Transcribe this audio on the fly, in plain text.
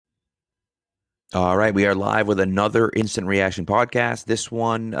All right, we are live with another instant reaction podcast. This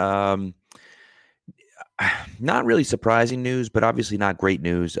one, not really surprising news, but obviously not great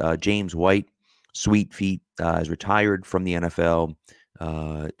news. James White, Sweet Feet, is retired from the NFL,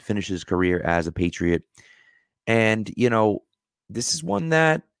 finished his career as a Patriot. And, this is one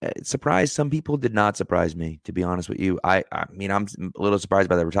that surprised some people, did not surprise me, to be honest with you. I mean, I'm a little surprised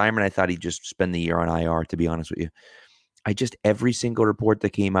by the retirement. I thought he'd just spend the year on IR, to be honest with you. Every single report that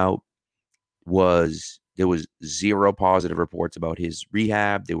came out there was zero positive reports about his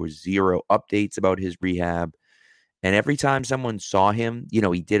rehab. There was zero updates about his rehab. And every time someone saw him,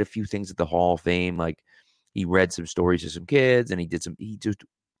 he did a few things at the Hall of Fame. Like he read some stories to some kids and he just,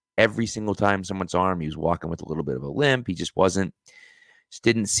 every single time someone saw him, he was walking with a little bit of a limp. He just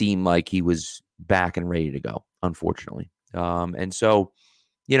didn't seem like he was back and ready to go, unfortunately. And so,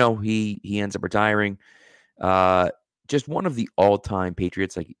 he ends up retiring. Uh, just one of the all-time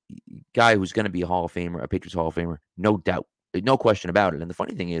Patriots, like guy who's going to be a Hall of Famer, a Patriots Hall of Famer, no doubt, no question about it. And the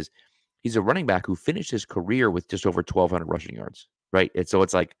funny thing is, he's a running back who finished his career with just over 1,200 rushing yards, right? And so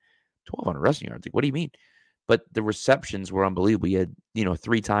it's like 1,200 rushing yards. Like, what do you mean? But the receptions were unbelievable. He had,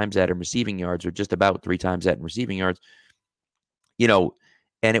 three times that in receiving yards, or just about three times that in receiving yards. You know,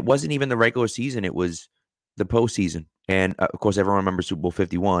 and it wasn't even the regular season; it was the postseason. And of course, everyone remembers Super Bowl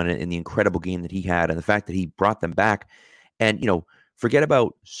 51 and the incredible game that he had, and the fact that he brought them back. And forget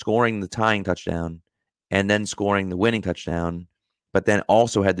about scoring the tying touchdown and then scoring the winning touchdown, but then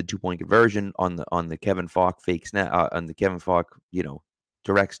also had the 2-point conversion on the Kevin Falk fake snap on the Kevin Falk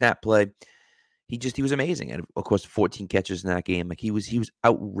direct snap play. He was amazing, and of course 14 catches in that game. Like he was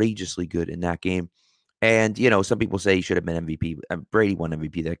outrageously good in that game. And some people say he should have been MVP. Brady won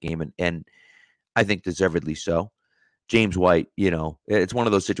MVP that game, and I think deservedly so. James White, it's one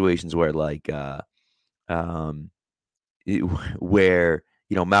of those situations where um, where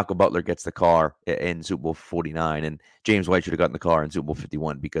Malcolm Butler gets the car in Super Bowl 49, and James White should have gotten the car in Super Bowl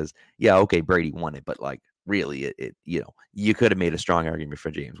 51 because okay, Brady won it, but like really, you could have made a strong argument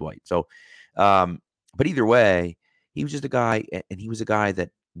for James White. So, but either way, he was just a guy, and he was a guy that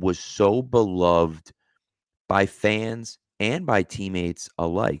was so beloved by fans and by teammates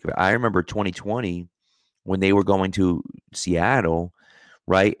alike. I remember 2020 when they were going to Seattle,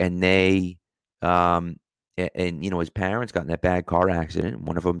 right? And they, and his parents got in that bad car accident.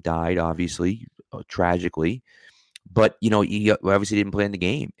 One of them died, obviously, tragically. But he obviously didn't play in the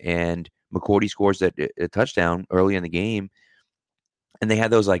game. And McCourty scores that a touchdown early in the game, and they had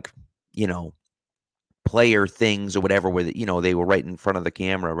those player things or whatever where they were right in front of the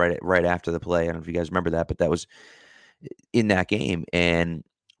camera right after the play. I don't know if you guys remember that, but that was in that game. And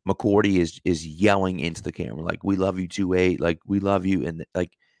McCourty is yelling into the camera like, "We love you, 2-8, like we love you," and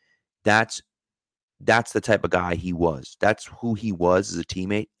like that's the type of guy he was. That's who he was as a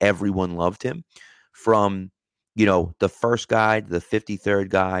teammate. Everyone loved him, from the first guy to the 53rd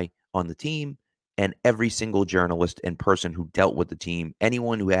guy on the team, and every single journalist and person who dealt with the team.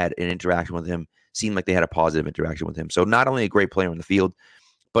 Anyone who had an interaction with him seemed like they had a positive interaction with him. So not only a great player on the field,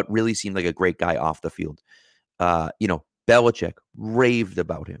 but really seemed like a great guy off the field. Belichick raved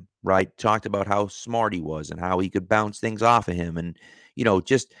about him, right? Talked about how smart he was and how he could bounce things off of him, and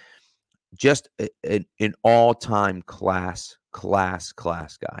just an all-time class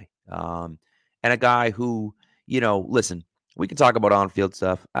guy, and a guy who, listen, we can talk about on-field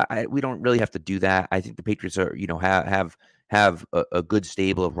stuff. We don't really have to do that. I think the Patriots are, have a good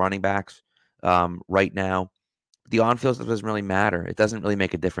stable of running backs right now. The on-field stuff doesn't really matter. It doesn't really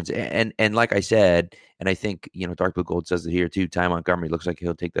make a difference. And like I said, and I think Dark Blue Gold says it here too. Ty Montgomery looks like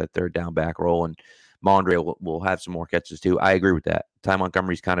he'll take that third down back role, and Mondre will have some more catches too. I agree with that. Ty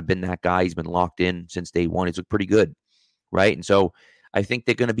Montgomery's kind of been that guy. He's been locked in since day one. He's looked pretty good, right? And so I think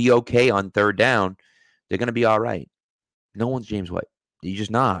they're going to be okay on third down. They're going to be all right. No one's James White. You're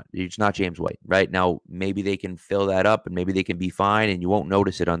just not. You're just not James White, right? Now, maybe they can fill that up and maybe they can be fine and you won't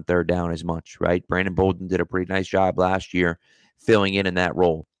notice it on third down as much, right? Brandon Bolden did a pretty nice job last year filling in that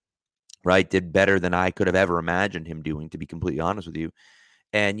role, right? Did better than I could have ever imagined him doing, to be completely honest with you.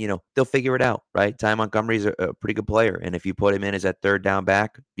 And, they'll figure it out, right? Ty Montgomery's a pretty good player. And if you put him in as that third down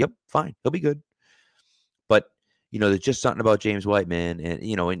back, yep, fine. He'll be good. But, there's just something about James White, man. And,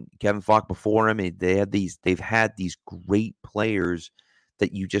 and Kevin Falk before him, they've had these great players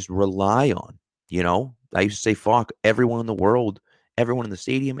that you just rely on. I used to say Falk, everyone in the world, everyone in the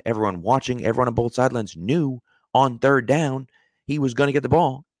stadium, everyone watching, everyone on both sidelines knew on third down he was going to get the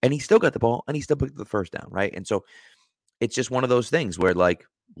ball, and he still got the ball, and he still picked the first down, right? And so it's just one of those things where, like,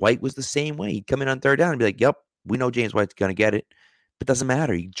 White was the same way. He'd come in on third down and be like, "Yep, we know James White's going to get it." But it doesn't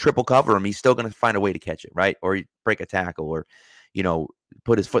matter. You triple cover him, he's still going to find a way to catch it, right? Or break a tackle, or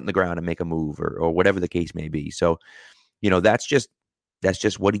put his foot in the ground and make a move or whatever the case may be. So, that's just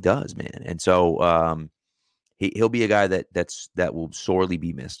what he does, man. And so he'll be a guy that will sorely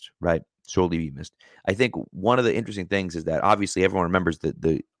be missed, right? Sorely be missed. I think one of the interesting things is that obviously everyone remembers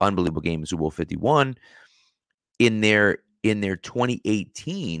the unbelievable game in Super Bowl 51 in their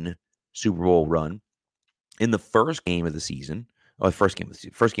 2018 Super Bowl run. In the first game of the season, first game of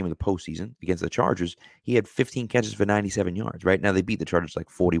the postseason against the Chargers, he had 15 catches for 97 yards, right? Now they beat the Chargers like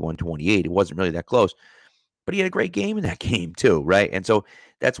 41-28. It wasn't really that close, but he had a great game in that game too, right? And so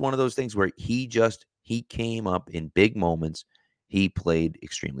that's one of those things where he came up in big moments. He played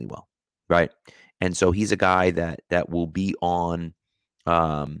extremely well, right? And so he's a guy that will be on,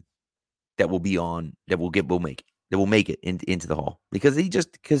 that will make it into the Hall because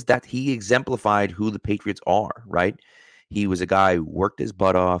he exemplified who the Patriots are, right? He was a guy who worked his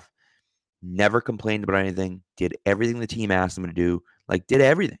butt off, never complained about anything, did everything the team asked him to do, like did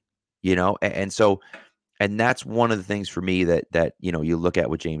everything, and so. And that's one of the things for me that you look at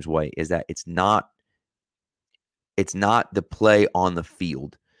with James White is that it's not the play on the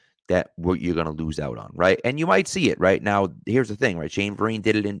field that you're going to lose out on, right? And you might see it, right? Now, here's the thing, right? Shane Vereen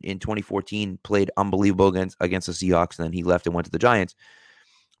did it in 2014, played unbelievable against the Seahawks, and then he left and went to the Giants.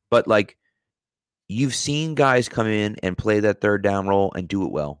 But, like, you've seen guys come in and play that third down role and do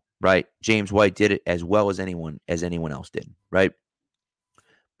it well, right? James White did it as well as anyone else did, right?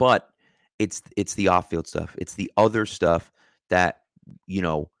 But it's the off-field stuff. It's the other stuff that,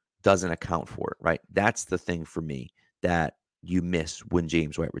 doesn't account for it, right? That's the thing for me that you miss when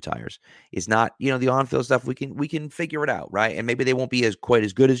James White retires. It's not, the on-field stuff. We can figure it out, right? And maybe they won't be quite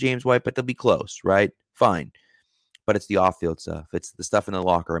as good as James White, but they'll be close, right? Fine. But it's the off-field stuff. It's the stuff in the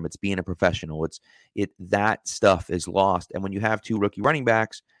locker room. It's being a professional. That stuff is lost. And when you have two rookie running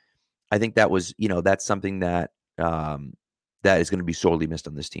backs, I think that was, that's something that that is going to be sorely missed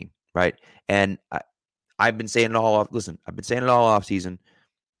on this team, right? And I've been saying it all off. Listen, I've been saying it all off season.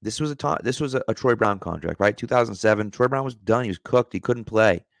 This was a Troy Brown contract, right? 2007. Troy Brown was done. He was cooked. He couldn't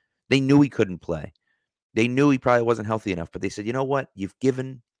play. They knew he couldn't play. They knew he probably wasn't healthy enough. But they said, you know what? You've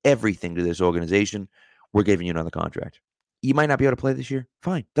given everything to this organization. We're giving you another contract. You might not be able to play this year.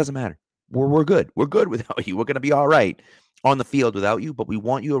 Fine, doesn't matter. We're good. We're good without you. We're going to be all right on the field without you. But we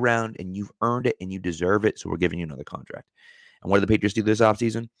want you around, and you've earned it, and you deserve it. So we're giving you another contract. And what did the Patriots do this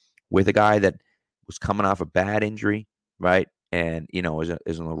offseason? With a guy that was coming off a bad injury, right? And,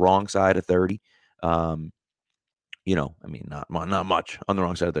 is on the wrong side of 30. Not much on the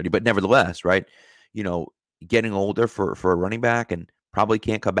wrong side of 30, but nevertheless, right? Getting older for a running back and probably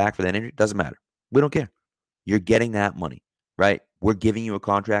can't come back for that injury. Doesn't matter. We don't care. You're getting that money, right? We're giving you a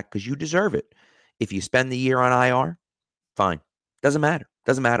contract because you deserve it. If you spend the year on IR, fine. Doesn't matter.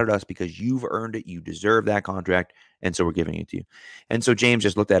 Doesn't matter to us because you've earned it. You deserve that contract. And so we're giving it to you. And so James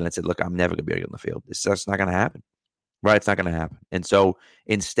just looked at it and said, look, I'm never going to be able to get on the field. It's just not going to happen. Right? It's not going to happen. And so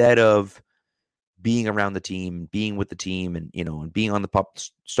instead of being around the team, being with the team and, and being on the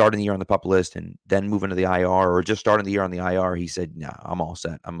starting the year on the PUP list and then moving to the IR or just starting the year on the IR, he said, no, I'm all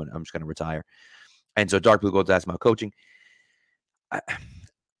set. I'm just going to retire. And so Dark Blue Gold's asked about coaching.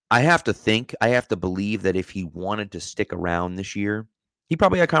 I have to believe that if he wanted to stick around this year, he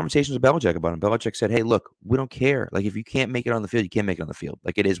probably had conversations with Belichick about him. Belichick said, hey, look, we don't care. Like, if you can't make it on the field, you can't make it on the field.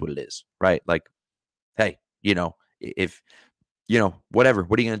 Like, it is what it is, right? Like, hey, if, whatever,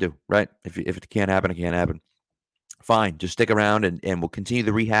 what are you going to do, right? If it can't happen, it can't happen. Fine, just stick around and we'll continue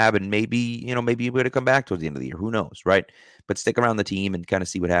the rehab and maybe we're going to come back towards the end of the year. Who knows, right? But stick around the team and kind of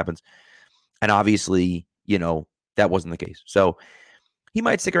see what happens. And obviously, that wasn't the case. So he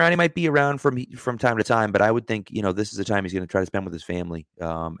might stick around. He might be around from time to time, but I would think, this is the time he's going to try to spend with his family.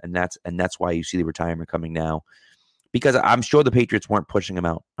 And that's why you see the retirement coming now. Because I'm sure the Patriots weren't pushing him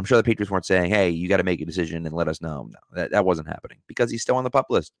out. I'm sure the Patriots weren't saying, hey, you got to make a decision and let us know. No, that wasn't happening because he's still on the PUP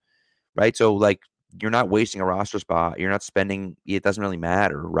list, right? So, like, you're not wasting a roster spot. You're not spending – it doesn't really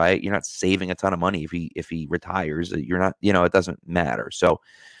matter, right? You're not saving a ton of money if he retires. You're not – it doesn't matter. So,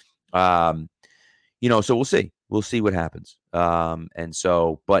 so we'll see. We'll see what happens. And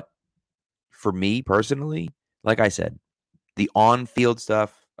so – but for me personally, like I said, the on-field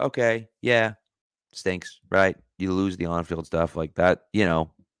stuff, okay, yeah, stinks, right? You lose the on-field stuff like that.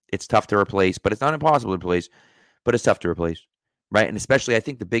 It's tough to replace, but it's not impossible to replace, but it's tough to replace, right? And especially, I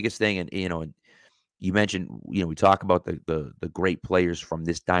think the biggest thing, and you mentioned, we talk about the great players from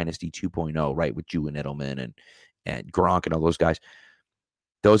this Dynasty 2.0, right? With Julian Edelman and Gronk and all those guys.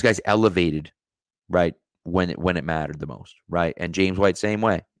 Those guys elevated, right, when it mattered the most, right? And James White, same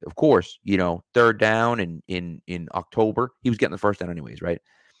way. Of course, third down in October, he was getting the first down anyways, right?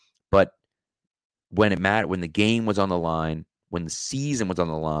 But when it mattered, when the game was on the line, when the season was on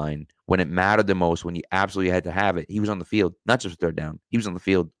the line, when it mattered the most, when you absolutely had to have it, he was on the field, not just third down. He was on the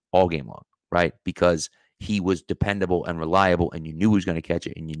field all game long, right? Because he was dependable and reliable, and you knew he was going to catch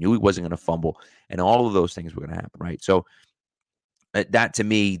it, and you knew he wasn't going to fumble, and all of those things were going to happen, right? So that to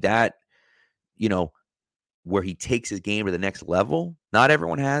me, that, you know, where he takes his game to the next level, not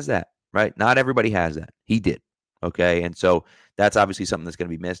everyone has that, right? Not everybody has that. He did. Okay. And so that's obviously something that's going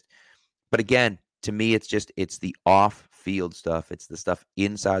to be missed. But again, to me, it's the off field stuff. It's the stuff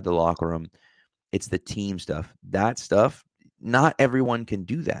inside the locker room. It's the team stuff. That stuff, not everyone can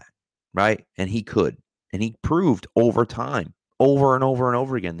do that, right? And he could. And he proved over time, over and over and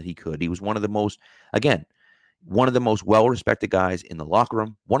over again, that he could. He was one of the most well-respected guys in the locker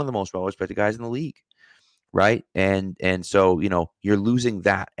room, one of the most well-respected guys in the league, right? And so, you know, you're losing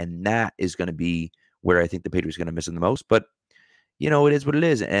that, and that is going to be where I think the Patriots are going to miss him the most. But, you know, it is what it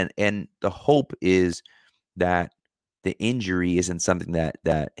is. And the hope is that the injury isn't something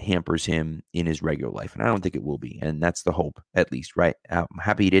that hampers him in his regular life. And I don't think it will be. And that's the hope, at least, right? I'm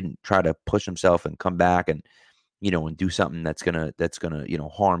happy he didn't try to push himself and come back and, you know, and do something that's gonna, you know,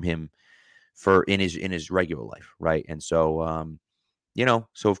 harm him in his regular life, right? And so you know,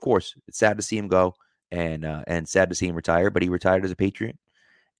 so of course it's sad to see him go, and sad to see him retire, but he retired as a Patriot.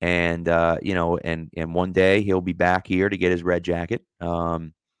 And you know, and one day he'll be back here to get his red jacket,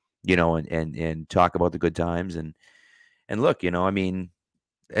 you know, and talk about the good times. And look, you know, I mean,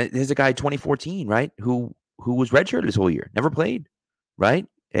 there's a guy 2014, right, who was redshirted his whole year, never played, right?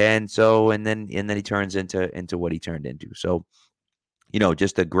 And so and then he turns into what he turned into. So, you know,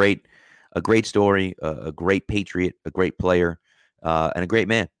 just a great story, a great Patriot, a great player, and a great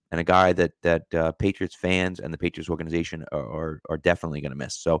man, and a guy that Patriots fans and the Patriots organization are definitely going to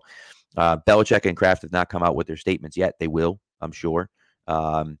miss. So, Belichick and Kraft have not come out with their statements yet. They will, I'm sure.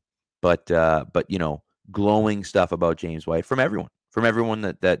 But you know, glowing stuff about James White from everyone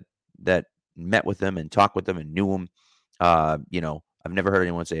that met with him and talked with him and knew him. You know, I've never heard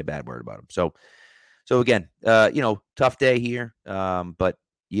anyone say a bad word about him. So again, you know, tough day here. But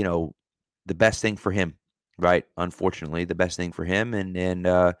you know, the best thing for him, right? Unfortunately, the best thing for him,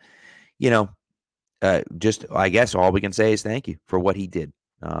 and you know, just I guess all we can say is thank you for what he did.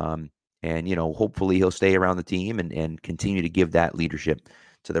 And you know, hopefully he'll stay around the team and continue to give that leadership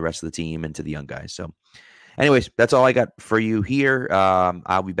to the rest of the team and to the young guys. So, anyways, that's all I got for you here.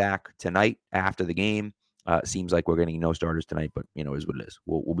 I'll be back tonight after the game. Seems like we're getting no starters tonight, but you know, is what it is.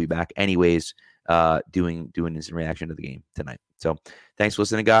 We'll be back anyways, doing this reaction to the game tonight. So thanks for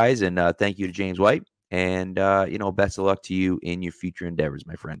listening, guys, and thank you to James White, and you know, best of luck to you in your future endeavors,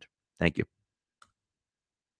 my friend. Thank you.